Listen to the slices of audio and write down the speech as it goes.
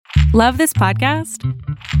Love this podcast?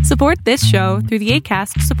 Support this show through the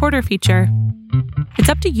Acast supporter feature. It's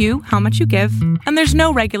up to you how much you give, and there's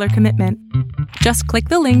no regular commitment. Just click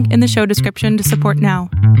the link in the show description to support now.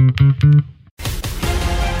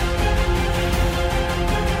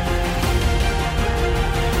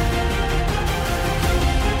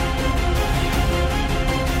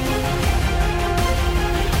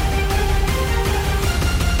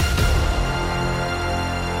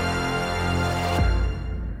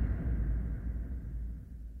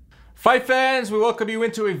 Fight fans, we welcome you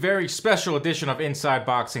into a very special edition of Inside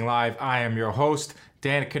Boxing Live. I am your host,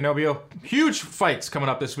 Dan Canobio. Huge fights coming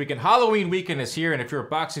up this weekend. Halloween weekend is here, and if you're a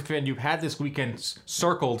boxing fan, you've had this weekend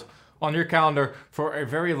circled on your calendar for a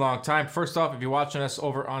very long time. First off, if you're watching us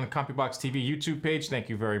over on CompuBox TV YouTube page, thank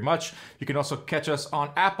you very much. You can also catch us on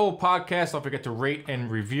Apple Podcasts. Don't forget to rate and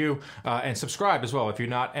review and subscribe as well if you're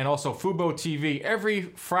not. And also Fubo TV. Every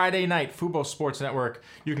Friday night, Fubo Sports Network,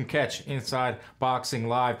 you can catch Inside Boxing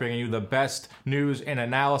Live, bringing you the best news and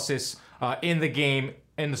analysis in the game,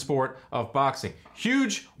 in the sport of boxing.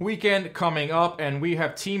 Huge weekend coming up, and we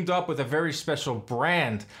have teamed up with a very special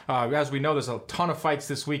brand. As we know, there's a ton of fights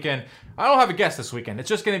this weekend. I don't have a guest this weekend. It's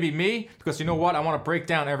just going to be me, because you know what? I want to break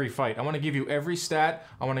down every fight. I want to give you every stat.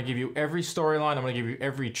 I want to give you every storyline. I want to give you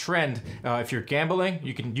every trend. If you're gambling,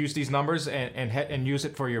 you can use these numbers and use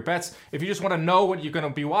it for your bets. If you just want to know what you're going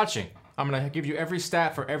to be watching, I'm going to give you every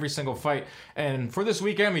stat for every single fight. And for this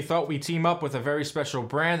weekend, we thought we'd team up with a very special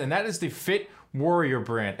brand, and that is the Fit Warrior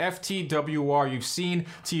brand, FTWR. You've seen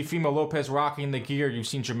Teofimo Lopez rocking the gear. You've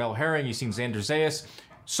seen Jamel Herring. You've seen Xander Zayas.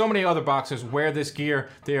 So many other boxers wear this gear.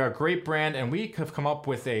 They are a great brand, and we have come up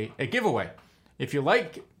with a giveaway. If you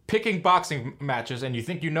like picking boxing matches and you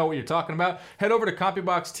think you know what you're talking about, head over to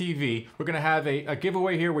CompuBox TV. We're going to have a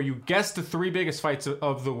giveaway here where you guess the three biggest fights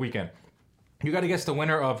of the weekend. You got to guess the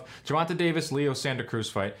winner of Gervonta Davis-Leo Santa Cruz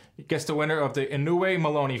fight, guess the winner of the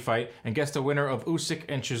Inoue-Maloney fight, and guess the winner of Usyk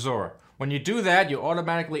and Chisora. When you do that, you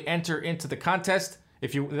automatically enter into the contest.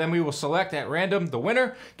 Then we will select at random. The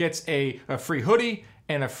winner gets a free hoodie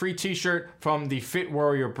and a free t-shirt from the Fit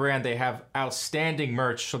Warrior brand. They have outstanding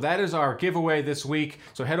merch. So that is our giveaway this week.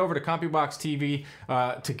 So head over to CompuBox TV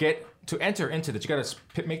to enter into this. You got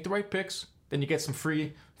to make the right picks, then you get some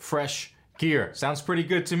free, fresh gear. Sounds pretty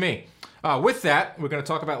good to me. With that, we're going to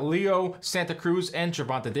talk about Leo Santa Cruz and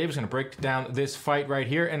Gervonta Davis. We're going to break down this fight right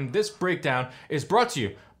here. And this breakdown is brought to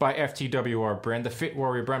you by FTWR brand. The Fit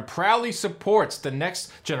Warrior brand proudly supports the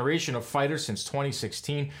next generation of fighters since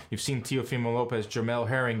 2016. You've seen Teofimo Lopez, Jamel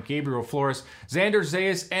Herring, Gabriel Flores, Xander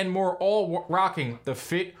Zayas, and more, all rocking the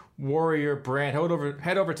Fit Warrior brand.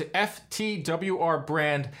 Head over to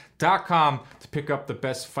FTWRbrand.com to pick up the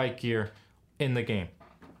best fight gear in the game.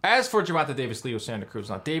 As for Gervonta Davis-Leo Santa Cruz,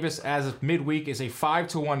 now Davis, as of midweek, is a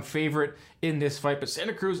 5-1 favorite in this fight, but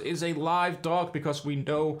Santa Cruz is a live dog because we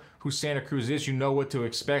know who Santa Cruz is. You know what to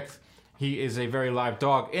expect. He is a very live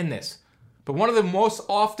dog in this. But one of the most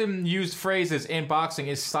often used phrases in boxing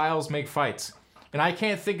is styles make fights. And I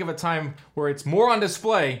can't think of a time where it's more on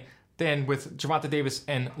display than with Gervonta Davis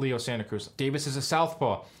and Leo Santa Cruz. Davis is a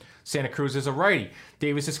southpaw. Santa Cruz is a righty.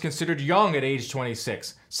 Davis is considered young at age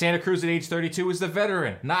 26. Santa Cruz at age 32 is the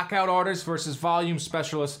veteran. Knockout artist versus volume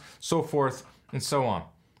specialist, so forth and so on.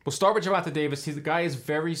 We'll start with Gervonta Davis. The guy is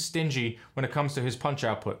very stingy when it comes to his punch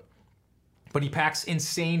output. But he packs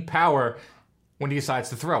insane power when he decides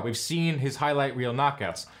to throw. We've seen his highlight reel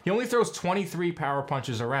knockouts. He only throws 23 power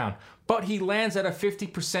punches around, but he lands at a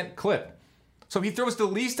 50% clip. So he throws the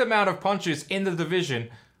least amount of punches in the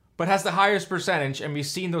division, but has the highest percentage, and we've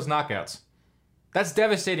seen those knockouts. That's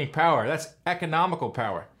devastating power. That's economical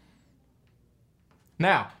power.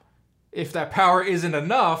 Now, if that power isn't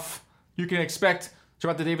enough, you can expect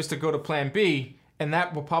Gervonta Davis to go to plan B, and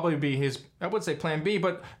that will probably be his, I wouldn't say plan B,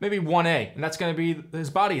 but maybe 1A, and that's going to be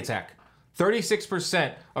his body attack.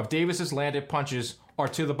 36% of Davis's landed punches are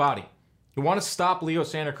to the body. You want to stop Leo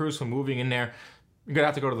Santa Cruz from moving in there, you're going to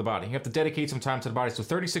have to go to the body. You have to dedicate some time to the body. So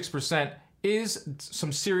 36% is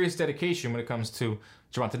some serious dedication when it comes to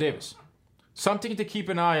Gervonta Davis. Something to keep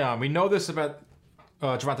an eye on. We know this about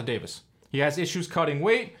Gervonta Davis. He has issues cutting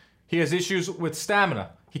weight. He has issues with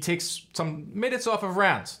stamina. He takes some minutes off of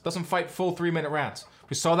rounds. Doesn't fight full 3-minute rounds.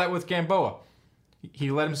 We saw that with Gamboa. He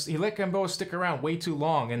let Gamboa stick around way too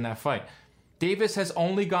long in that fight. Davis has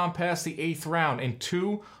only gone past the 8th round in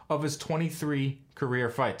 2 of his 23 career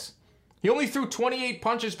fights. He only threw 28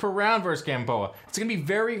 punches per round versus Gamboa. It's going to be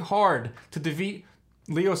very hard to defeat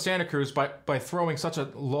Leo Santa Cruz by throwing such a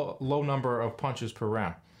low number of punches per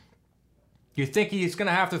round. You think he's going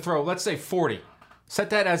to have to throw, let's say 40.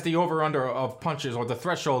 Set that as the over-under of punches or the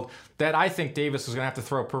threshold that I think Davis is going to have to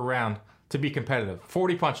throw per round to be competitive.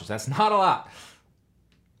 40 punches. That's not a lot.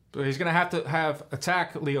 But he's going to have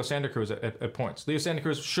attack Leo Santa Cruz at points. Leo Santa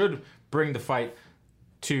Cruz should bring the fight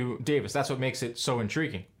to Davis. That's what makes it so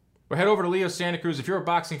intriguing. But head over to Leo Santa Cruz. If you're a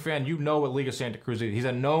boxing fan, you know what Leo Santa Cruz is. He's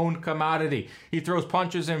a known commodity. He throws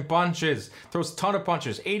punches and bunches. Throws a ton of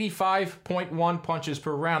punches. 85.1 punches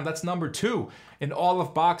per round. That's number 2 in all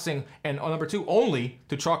of boxing. And number 2 only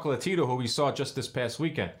to Chocolatito, who we saw just this past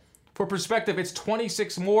weekend. For perspective, it's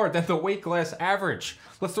 26 more than the weight class average.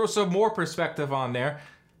 Let's throw some more perspective on there.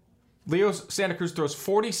 Leo Santa Cruz throws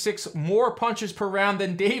 46 more punches per round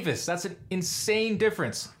than Davis. That's an insane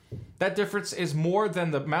difference. That difference is more than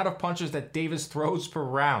the amount of punches that Davis throws per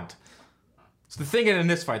round. So the thing in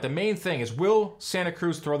this fight, the main thing is, will Santa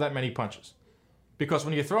Cruz throw that many punches? Because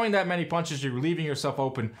when you're throwing that many punches, you're leaving yourself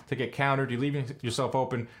open to get countered. You're leaving yourself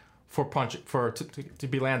open for to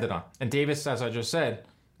be landed on. And Davis, as I just said,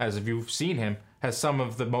 as if you've seen him, has some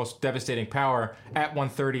of the most devastating power at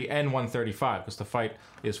 130 and 135, because the fight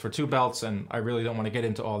is for 2 belts, and I really don't want to get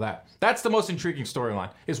into all that. That's the most intriguing storyline,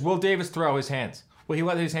 is will Davis throw his hands? Will he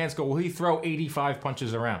let his hands go? Will he throw 85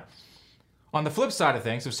 punches around? On the flip side of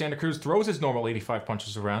things, if Santa Cruz throws his normal 85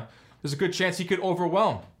 punches around, there's a good chance he could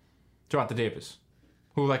overwhelm Gervonta Davis,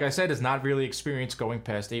 who, like I said, is not really experienced going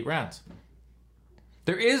past 8 rounds.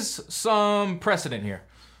 There is some precedent here.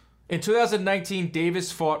 In 2019,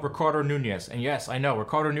 Davis fought Ricardo Nunez. And yes, I know,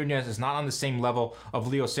 Ricardo Nunez is not on the same level of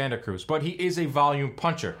Leo Santa Cruz, but he is a volume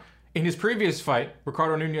puncher. In his previous fight,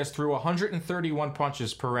 Ricardo Nunez threw 131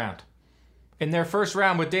 punches per round. In their first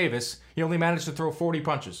round with Davis, he only managed to throw 40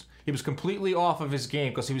 punches. He was completely off of his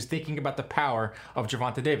game because he was thinking about the power of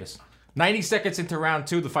Gervonta Davis. 90 seconds into round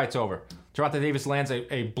 2, the fight's over. Gervonta Davis lands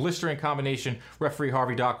a blistering combination. Referee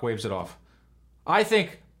Harvey Dock waves it off. I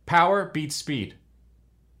think power beats speed.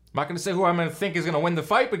 I'm not going to say who I'm going to think is going to win the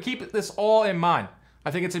fight, but keep this all in mind.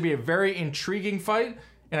 I think it's going to be a very intriguing fight,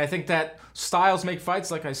 and I think that styles make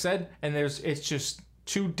fights, like I said, and it's just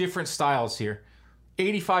 2 different styles here.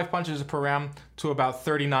 85 punches per round to about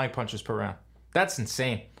 39 punches per round. That's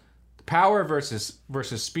insane. Power versus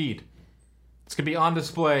speed. It's going to be on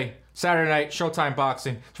display Saturday night, Showtime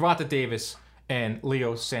Boxing, Gervonta Davis and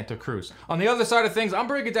Leo Santa Cruz. On the other side of things, I'm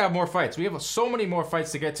breaking down more fights. We have so many more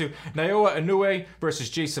fights to get to. Naoya Inoue versus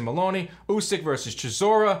Jason Maloney. Usyk versus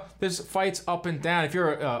Chisora. There's fights up and down. If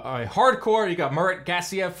you're a hardcore, you got Murat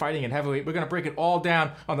Gassiev fighting in heavyweight. We're going to break it all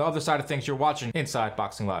down on the other side of things. You're watching Inside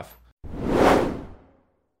Boxing Live.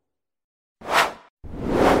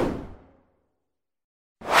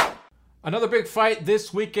 Another big fight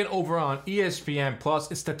this weekend over on ESPN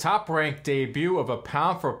Plus. It's the top-ranked debut of a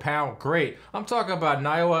pound-for-pound great. I'm talking about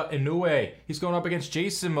Naoya Inoue. He's going up against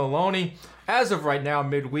Jason Maloney. As of right now,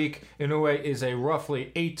 midweek, Inoue is a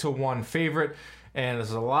roughly 8-1 favorite. And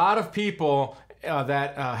there's a lot of people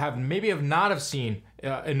that have not seen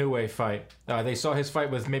Inoue fight. They saw his fight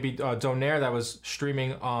with maybe Donaire that was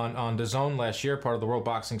streaming on DAZN last year, part of the World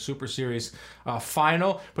Boxing Super Series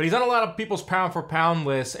final. But he's on a lot of people's pound-for-pound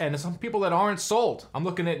lists, and there's some people that aren't sold. I'm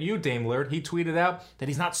looking at you, Dame Lillard. He tweeted out that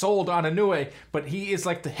he's not sold on Inoue, but he is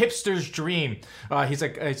like the hipster's dream.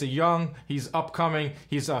 He's upcoming.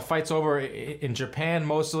 He's fights over in Japan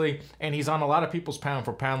mostly, and he's on a lot of people's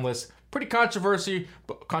pound-for-pound lists. Pretty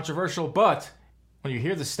controversial, but when you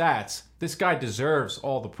hear the stats, this guy deserves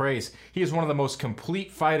all the praise. He is one of the most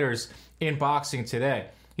complete fighters in boxing today.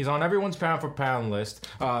 He's on everyone's pound-for-pound list.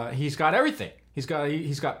 He's got everything. He's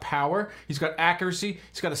got power. He's got accuracy.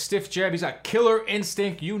 He's got a stiff jab. He's got killer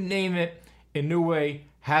instinct. You name it, Inoue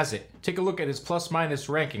has it. Take a look at his plus-minus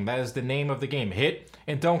ranking. That is the name of the game. Hit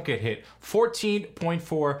and don't get hit.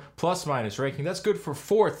 14.4 plus-minus ranking. That's good for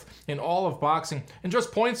 4th in all of boxing, and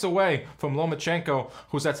just points away from Lomachenko,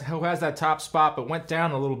 who has that top spot, but went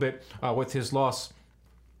down a little bit with his loss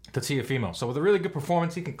to Teofimo. So with a really good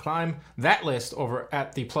performance, he can climb that list over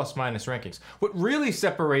at the plus-minus rankings. What really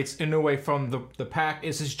separates Inoue from the pack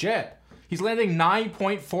is his jab. He's landing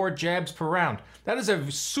 9.4 jabs per round. That is a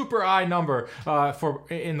super high number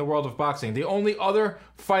in the world of boxing. The only other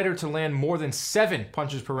fighter to land more than 7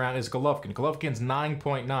 punches per round is Golovkin. Golovkin's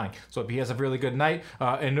 9.9. So if he has a really good night,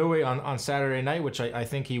 Inoue on Saturday night, which I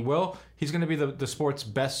think he will, he's going to be the sport's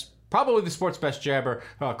best, probably the sport's best jabber,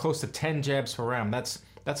 close to 10 jabs per round.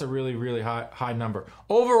 That's a really, really high number.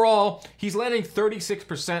 Overall, he's landing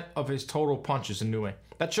 36% of his total punches, Inoue.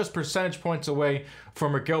 That's just percentage points away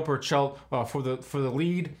from Miguel Berchelt for the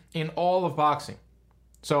lead in all of boxing.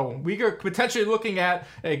 So we are potentially looking at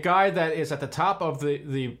a guy that is at the top of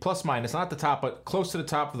the plus-minus, not the top, but close to the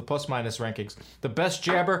top of the plus-minus rankings. The best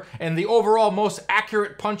jabber and the overall most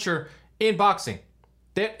accurate puncher in boxing.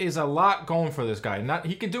 There is a lot going for this guy.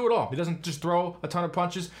 He can do it all. He doesn't just throw a ton of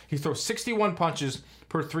punches. He throws 61 punches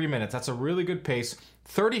per 3 minutes. That's a really good pace.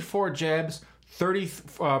 34 jabs,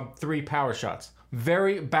 33 power shots.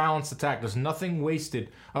 Very balanced attack. There's nothing wasted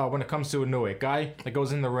when it comes to Inoue. A guy that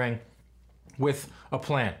goes in the ring with a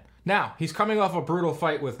plan. Now, he's coming off a brutal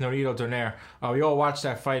fight with Nonito Donaire. We all watched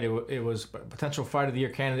that fight. It was a potential Fight of the Year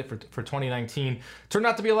candidate for 2019. Turned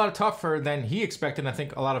out to be a lot tougher than he expected, and I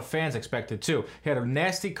think a lot of fans expected too. He had a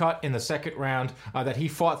nasty cut in the second round that he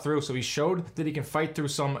fought through, so he showed that he can fight through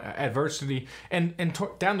some adversity and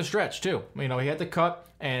down the stretch too. He had the cut,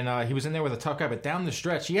 and he was in there with a tough guy, but down the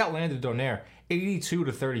stretch, he outlanded Donaire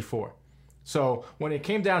 82-34. So when it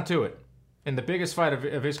came down to it, in the biggest fight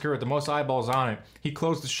of his career, the most eyeballs on it, he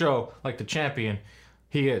closed the show like the champion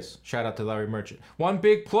he is. Shout out to Larry Merchant. One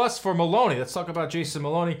big plus for Maloney. Let's talk about Jason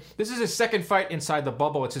Maloney. This is his second fight inside the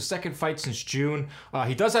bubble. It's his second fight since June.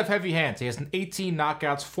 He does have heavy hands. He has 18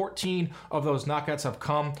 knockouts. 14 of those knockouts have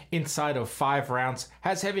come inside of 5 rounds.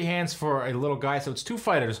 Has heavy hands for a little guy, so it's 2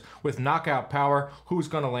 fighters with knockout power. Who's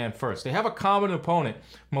going to land first? They have a common opponent,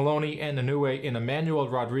 Maloney and Inoue, in Emmanuel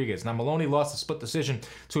Rodriguez. Now, Maloney lost a split decision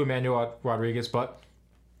to Emmanuel Rodriguez, but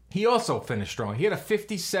he also finished strong. He had a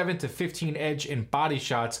 57-15 edge in body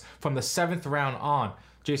shots from the 7th round on.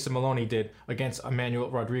 Jason Maloney did against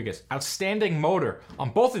Emmanuel Rodriguez. Outstanding motor on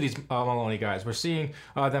both of these Maloney guys. We're seeing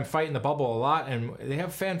them fight in the bubble a lot, and they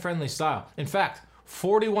have fan-friendly style. In fact,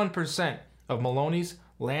 41% of Maloney's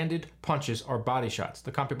landed punches are body shots.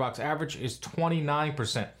 The CompuBox average is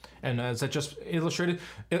 29%. And as I just illustrated,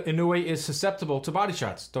 Inoue is susceptible to body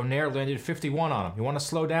shots. Donaire landed 51 on him. You want to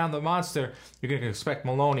slow down the monster, you're going to expect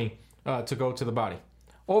Maloney to go to the body.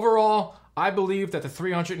 Overall, I believe that the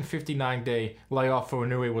 359-day layoff for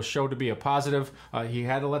Inoue will show to be a positive. He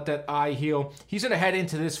had to let that eye heal. He's going to head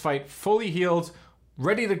into this fight fully healed,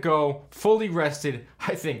 ready to go, fully rested.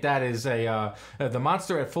 I think that is the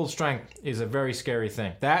monster at full strength is a very scary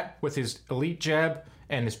thing. That, with his elite jab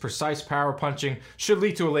and his precise power punching, should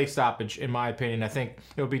lead to a late stoppage, in my opinion. I think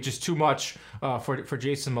it would be just too much for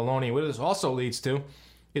Jason Maloney. What this also leads to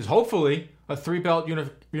is hopefully a 3-belt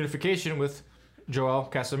unification with Joel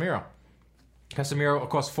Casimiro. Casimiro, of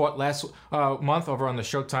course, fought last month over on the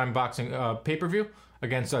Showtime Boxing pay-per-view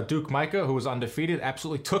against Duke Micah, who was undefeated.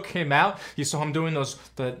 Absolutely took him out. You saw him doing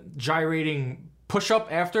the gyrating push-up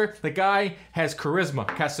after. The guy has charisma,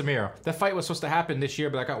 Casimiro. That fight was supposed to happen this year,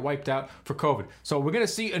 but that got wiped out for COVID. So we're going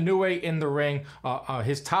to see Inoue in the ring.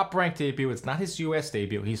 His top-ranked debut. It's not his U.S.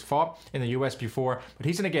 debut. He's fought in the U.S. before, but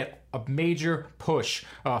he's going to get a major push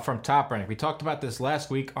from Top Rank. We talked about this last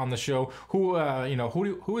week on the show.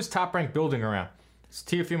 Who is Top Rank building around? It's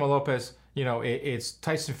Teofimo Lopez. It's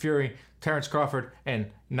Tyson Fury, Terrence Crawford, and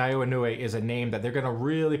Naoya Inoue is a name that they're going to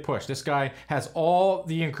really push. This guy has all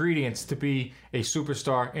the ingredients to be a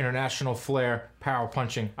superstar, international flair, power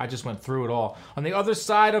punching. I just went through it all. On the other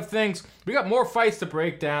side of things, we got more fights to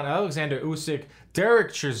break down. Alexander Usyk,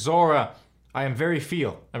 Derek Chisora. I am very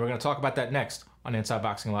feel, and we're going to talk about that next on Inside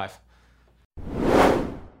Boxing Live.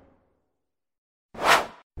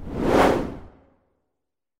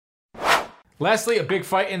 Lastly, a big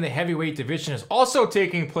fight in the heavyweight division is also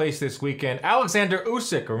taking place this weekend. Alexander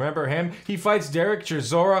Usyk, remember him? He fights Derek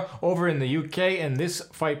Chisora over in the UK, and this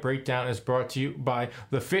fight breakdown is brought to you by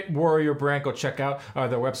the Fit Warrior brand. Go check out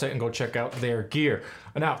their website and go check out their gear.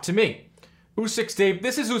 Now, to me, this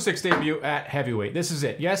is Usyk's debut at heavyweight. This is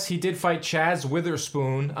it. Yes, he did fight Chaz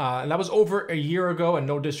Witherspoon, and that was over a year ago, and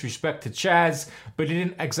no disrespect to Chaz, but he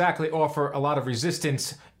didn't exactly offer a lot of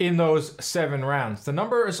resistance in those 7 rounds. The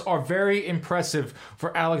numbers are very impressive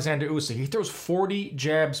for Alexander Usyk. He throws 40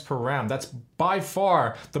 jabs per round. That's by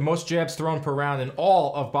far the most jabs thrown per round in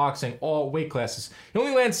all of boxing, all weight classes. He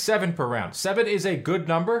only lands 7 per round. 7 is a good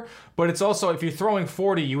number, but it's also, if you're throwing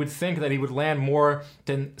 40, you would think that he would land more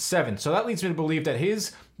than 7. So that leads me to believe that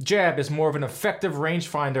his jab is more of an effective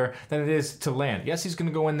rangefinder than it is to land. Yes, he's going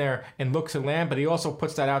to go in there and look to land, but he also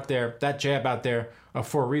puts that jab out there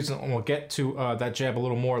for a reason, and we'll get to that jab a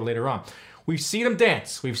little more later on. We've seen him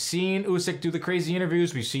dance. We've seen Usyk do the crazy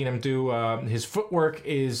interviews. We've seen him do, his footwork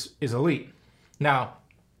is elite. Now,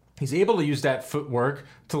 he's able to use that footwork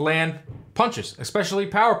to land punches, especially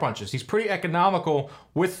power punches. He's pretty economical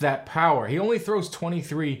with that power. He only throws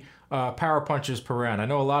 23 power punches per round. I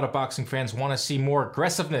know a lot of boxing fans want to see more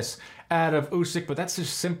aggressiveness out of Usyk, but that's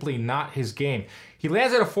just simply not his game. He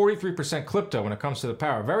lands at a 43% clip, though, when it comes to the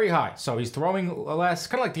power. Very high. So he's throwing less,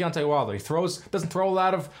 kind of like Deontay Wilder. He doesn't throw a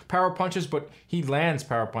lot of power punches, but he lands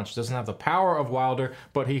power punches. Doesn't have the power of Wilder,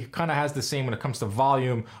 but he kind of has the same when it comes to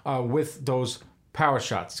volume with those power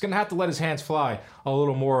shots. He's going to have to let his hands fly a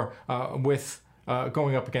little more with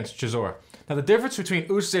going up against Chisora. Now, the difference between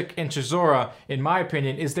Usyk and Chisora, in my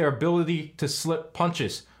opinion, is their ability to slip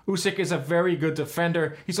punches. Usyk is a very good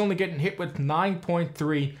defender. He's only getting hit with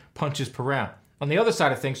 9.3 punches per round. On the other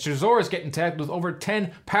side of things, Chisora is getting tagged with over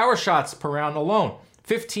 10 power shots per round alone.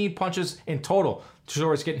 15 punches in total.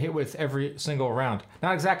 Chisora is getting hit with every single round.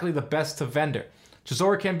 Not exactly the best defender.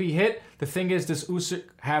 Chisora can be hit. The thing is, does Usyk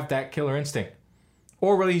have that killer instinct?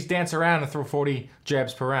 Or will he dance around and throw 40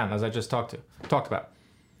 jabs per round, as I just talked about?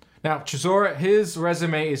 Now, Chisora, his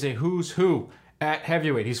resume is a who's who at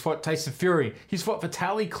heavyweight. He's fought Tyson Fury. He's fought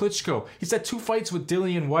Vitaly Klitschko. He's had 2 fights with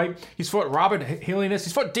Dillian Whyte. He's fought Robert Helenius.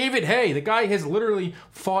 He's fought David Haye. The guy has literally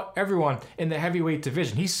fought everyone in the heavyweight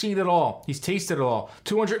division. He's seen it all. He's tasted it all.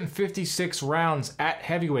 256 rounds at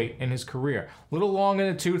heavyweight in his career. A little long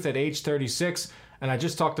in the tooth at age 36, and I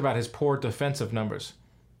just talked about his poor defensive numbers.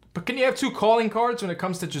 But can you have 2 calling cards when it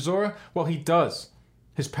comes to Chisora? Well, he does.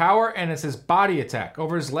 His power and it's his body attack.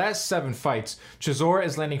 Over his last 7 fights, Chisora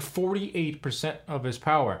is landing 48% of his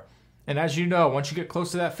power. And as you know, once you get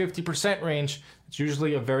close to that 50% range, it's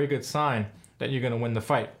usually a very good sign that you're going to win the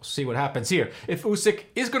fight. We'll see what happens here. If Usyk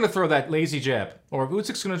is going to throw that lazy jab, or if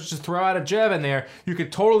Usyk's going to just throw out a jab in there, you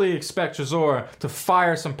could totally expect Chisora to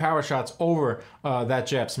fire some power shots over that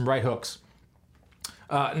jab, some right hooks.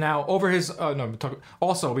 Now, over his...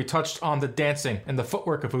 also, we touched on the dancing and the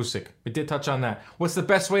footwork of Usyk. We did touch on that. What's the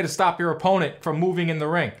best way to stop your opponent from moving in the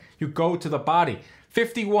ring? You go to the body.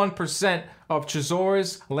 51% of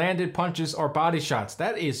Chisora's landed punches are body shots.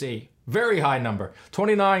 That is a very high number.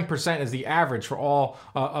 29% is the average for all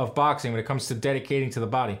of boxing when it comes to dedicating to the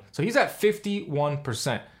body. So he's at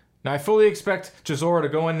 51%. Now, I fully expect Chisora to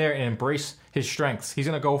go in there and embrace his strengths. He's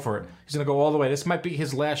going to go for it. He's going to go all the way. This might be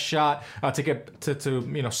his last shot to get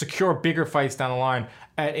to secure bigger fights down the line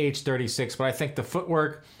at age 36. But I think the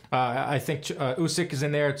footwork, I think Usyk is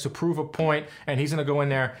in there to prove a point, and he's going to go in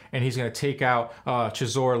there and he's going to take out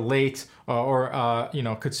Chisora late, or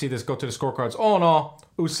could see this go to the scorecards. All in all,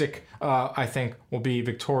 Usyk, I think, will be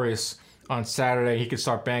victorious on Saturday. He could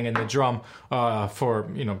start banging the drum for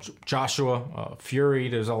Joshua, Fury.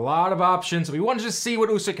 There's a lot of options. We want to just see what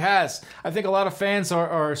Usyk has. I think a lot of fans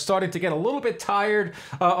are starting to get a little bit tired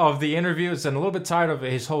of the interviews and a little bit tired of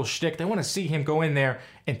his whole shtick. They want to see him go in there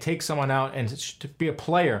and take someone out and to be a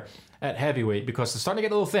player at heavyweight, because it's starting to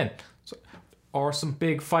get a little thin. Are some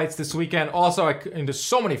big fights this weekend. Also, there's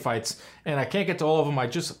so many fights, and I can't get to all of them. I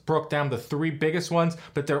just broke down the 3 biggest ones,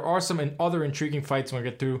 but there are some other intriguing fights when we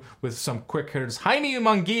get through with some quick hitters. Jaime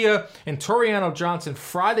Munguia and Toriano Johnson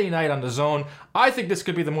Friday night on the Zone. I think this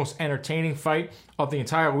could be the most entertaining fight of the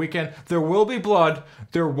entire weekend. There will be blood.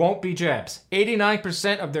 There won't be jabs.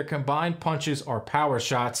 89% of their combined punches are power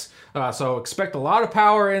shots, so expect a lot of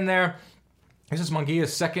power in there. This is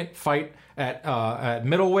Munguia's second fight at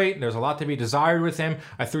middleweight. There's a lot to be desired with him.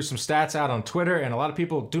 I threw some stats out on Twitter, and a lot of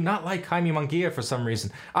people do not like Jaime Munguia for some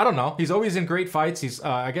reason. I don't know. He's always in great fights. He's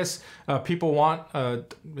I guess people want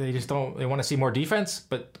they want to see more defense.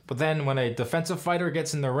 But then when a defensive fighter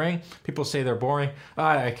gets in the ring, people say they're boring.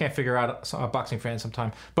 I can't figure out a boxing fan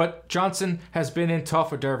sometimes. But Johnson has been in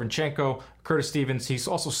tough with Derevyanchenko, Curtis Stevens. He's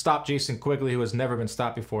also stopped Jason Quigley, who has never been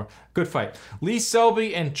stopped before. Good fight. Lee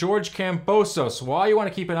Selby and George Kambosos. While you want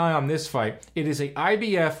to keep an eye on this fight, it is a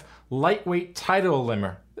IBF lightweight title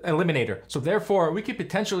eliminator. So therefore, we could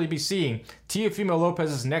potentially be seeing Teofimo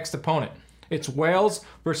Lopez's next opponent. It's Wales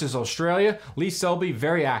versus Australia. Lee Selby,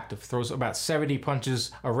 very active, throws about 70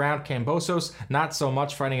 punches around. Kambosos, not so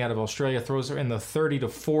much, fighting out of Australia, throws her in the 30 to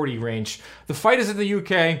 40 range. The fight is in the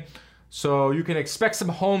UK, so you can expect some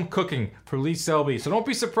home cooking for Lee Selby. So don't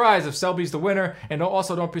be surprised if Selby's the winner, and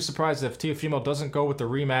also don't be surprised if Teofimo doesn't go with the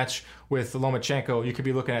rematch with Lomachenko. You could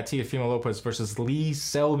be looking at Teofimo Lopez versus Lee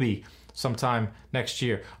Selby sometime next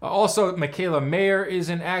year. Also, Michaela Mayer is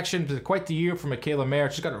in action. Quite the year for Michaela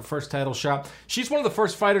Mayer. She's got her first title shot. She's one of the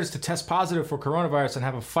first fighters to test positive for coronavirus and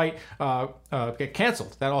have a fight get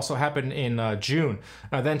canceled. That also happened in June.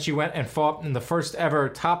 Then she went and fought in the first ever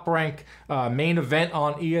top-ranked main event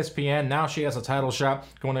on ESPN. Now she has a title shot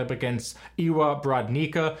going up against Iwa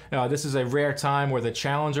Brodnicka. This is a rare time where the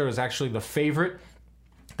challenger is actually the favorite.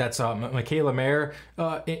 That's Michaela Mayer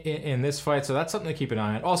in this fight, so that's something to keep an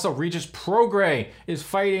eye on. Also, Regis Prograis is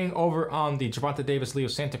fighting over on the Gervonta Davis-Leo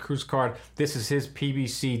Santa Cruz card. This is his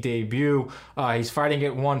PBC debut. He's fighting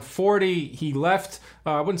at 140. He left,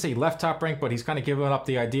 I wouldn't say he left Top Rank, but he's kind of given up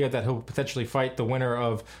the idea that he'll potentially fight the winner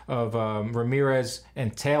of Ramirez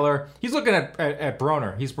and Taylor. He's looking at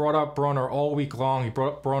Broner. He's brought up Broner all week long. He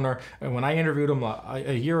brought up Broner, and when I interviewed him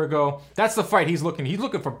a year ago, that's the fight he's looking. He's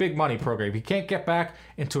looking for big money, Prograis. If he can't get back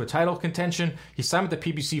into a title contention, he signed with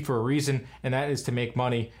the PBC for a reason, and that is to make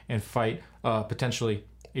money and fight potentially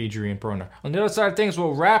Adrian Broner. On the other side of things,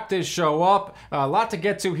 we'll wrap this show up. A lot to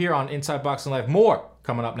get to here on Inside Boxing Live. More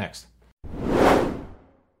coming up next.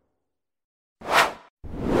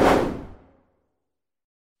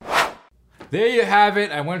 There you have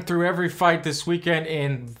it. I went through every fight this weekend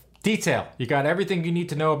in detail. You got everything you need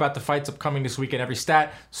to know about the fights upcoming this weekend. Every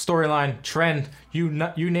stat, storyline, trend, you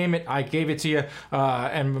name it, I gave it to you.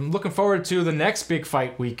 And I'm looking forward to the next big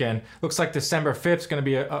fight weekend. Looks like December 5th is going to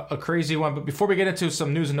be a crazy one. But before we get into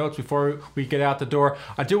some news and notes, before we get out the door,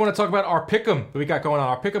 I do want to talk about our Pick'em that we got going on.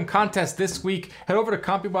 Our Pick'em contest this week. Head over to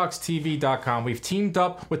CompuBoxTV.com. We've teamed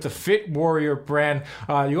up with the Fit Warrior brand.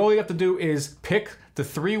 All you have to do is pick the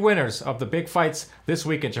 3 winners of the big fights this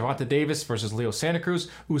weekend: Gervonta Davis versus Leo Santa Cruz,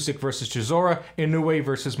 Usyk versus Chisora, Inoue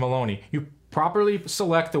versus Maloney. You properly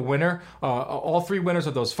select the winner, all 3 winners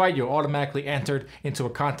of those fights, you're automatically entered into a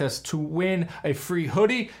contest to win a free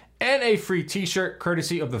hoodie and a free t-shirt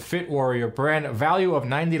courtesy of the Fit Warrior brand. Value of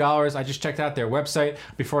 $90. I just checked out their website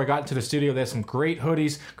before I got into the studio. There's some great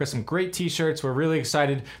hoodies, got some great t-shirts. We're really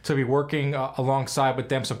excited to be working alongside with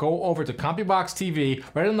them. So go over to CompuBox TV,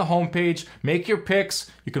 right on the homepage, make your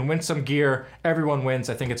picks. You can win some gear. Everyone wins.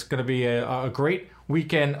 I think it's going to be a great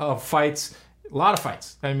weekend of fights. A lot of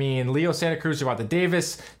fights. I mean, Leo Santa Cruz, Gervonta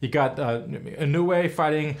Davis. You got Inoue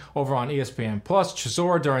fighting over on ESPN+.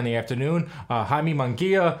 Chisora during the afternoon. Jaime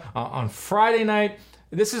Munguia on Friday night.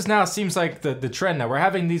 This is now seems like the trend now. We're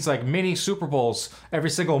having these like mini Super Bowls every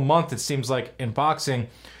single month, it seems like, in boxing.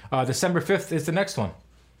 December 5th is the next one.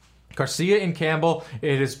 Garcia and Campbell.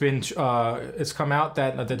 It's come out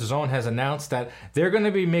that the DAZN has announced that they're going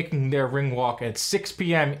to be making their ring walk at 6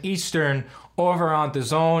 p.m. Eastern over on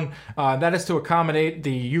DAZN. That is to accommodate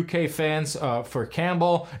the UK fans for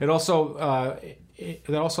Campbell. It also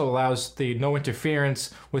allows the no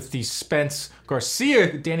interference with the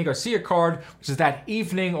Danny Garcia card, which is that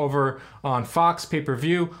evening over on Fox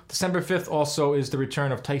pay-per-view. December 5th also is the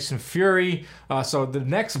return of Tyson Fury. So the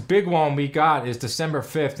next big one we got is December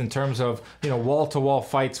 5th in terms of wall-to-wall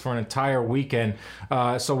fights for an entire weekend.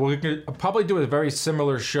 So we'll probably do a very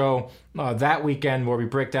similar show that weekend where we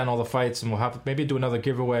break down all the fights, and we'll have maybe do another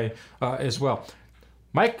giveaway as well.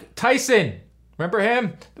 Mike Tyson. Remember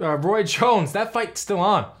him? Roy Jones. That fight's still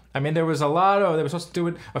on. I mean, they were supposed to do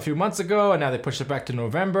it a few months ago, and now they pushed it back to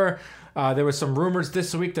November. There was some rumors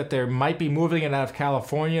this week that they might be moving it out of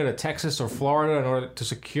California to Texas or Florida in order to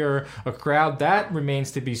secure a crowd. That remains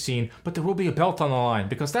to be seen, but there will be a belt on the line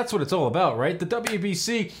because that's what it's all about, right? The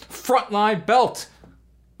WBC Frontline belt.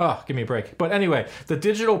 Oh, give me a break. But anyway, the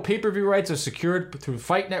digital pay-per-view rights are secured through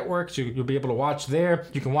Fight Network. So you'll be able to watch there.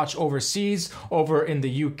 You can watch overseas, over in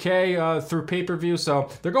the UK through pay-per-view. So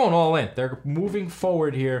they're going all in. They're moving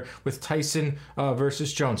forward here with Tyson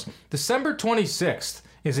versus Jones. December 26th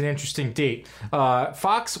is an interesting date.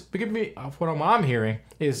 Fox, what I'm hearing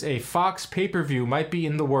is a Fox pay-per-view might be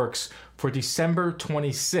in the works for December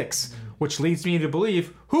 26th, which leads me to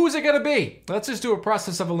believe, who is it going to be? Let's just do a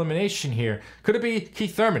process of elimination here. Could it be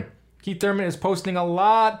Keith Thurman? Keith Thurman is posting a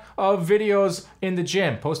lot of videos in the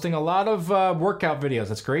gym, posting a lot of workout videos.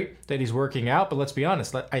 That's great that he's working out, but let's be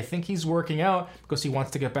honest. I think he's working out because he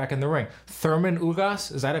wants to get back in the ring. Thurman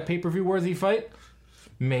Ugas, is that a pay-per-view worthy fight?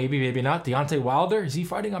 Maybe, maybe not. Deontay Wilder, is he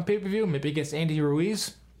fighting on pay-per-view? Maybe against Andy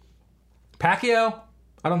Ruiz? Pacquiao?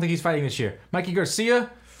 I don't think he's fighting this year. Mikey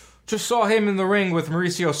Garcia? Just saw him in the ring with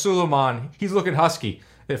Mauricio Suleiman. He's looking husky.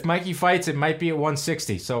 If Mikey fights, it might be at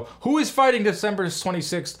 160. So who is fighting December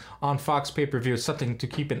 26th on Fox pay-per-view? It's something to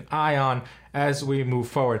keep an eye on as we move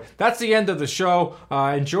forward. That's the end of the show.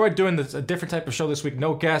 I enjoyed doing a different type of show this week.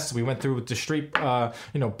 No guests. We went through with the street,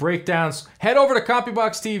 breakdowns. Head over to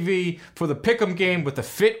CompuBox TV for the Pick'em game with the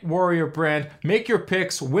Fit Warrior brand. Make your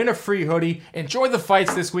picks. Win a free hoodie. Enjoy the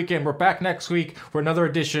fights this weekend. We're back next week for another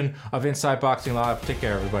edition of Inside Boxing Live. Take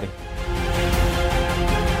care, everybody.